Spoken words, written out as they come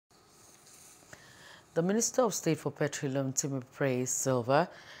The Minister of State for Petroleum, Timipre Sylva,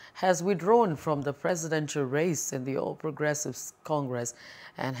 has withdrawn from the presidential race in the All Progressives Congress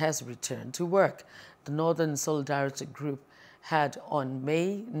and has returned to work. The Northern Solidarity Group had on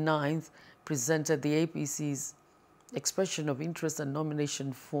May 9th presented the APC's expression of interest and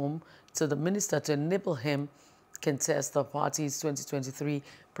nomination form to the minister to enable him contest the party's 2023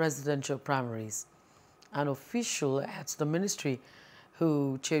 presidential primaries. An official at the ministry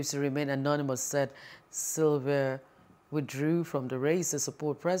who chose to remain anonymous said Sylva withdrew from the race to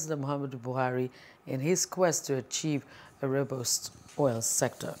support President Muhammadu Buhari in his quest to achieve a robust oil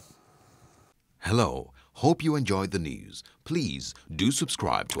sector. Hello, hope you enjoyed the news. Please do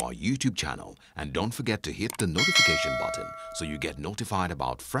subscribe to our YouTube channel and don't forget to hit the notification button so you get notified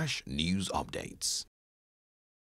about fresh news updates.